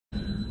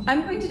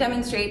I'm going to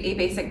demonstrate a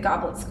basic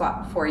goblet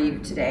squat for you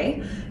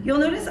today. You'll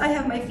notice I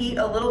have my feet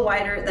a little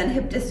wider than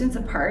hip distance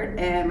apart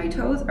and my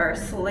toes are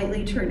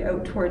slightly turned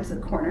out towards the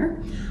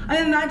corner.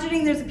 I'm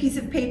imagining there's a piece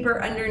of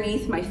paper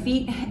underneath my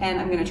feet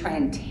and I'm going to try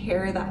and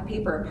tear that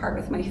paper apart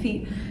with my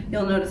feet.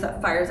 You'll notice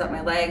that fires up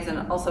my legs and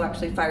it also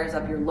actually fires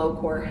up your low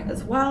core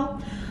as well.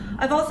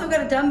 I've also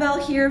got a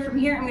dumbbell here. From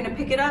here I'm going to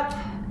pick it up,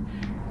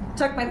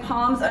 tuck my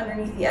palms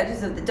underneath the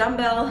edges of the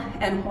dumbbell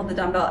and hold the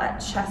dumbbell at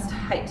chest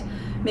height,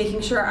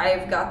 making sure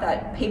I've got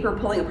that paper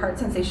pulling apart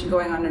sensation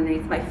going on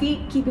underneath my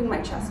feet, keeping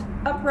my chest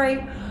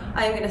upright.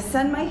 I'm going to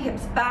send my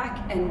hips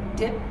back and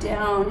dip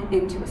down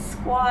into a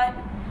squat,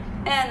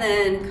 and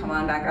then come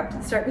on back up to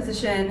the start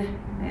position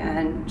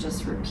and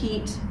just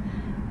repeat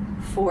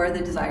for the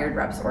desired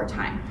reps or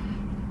time.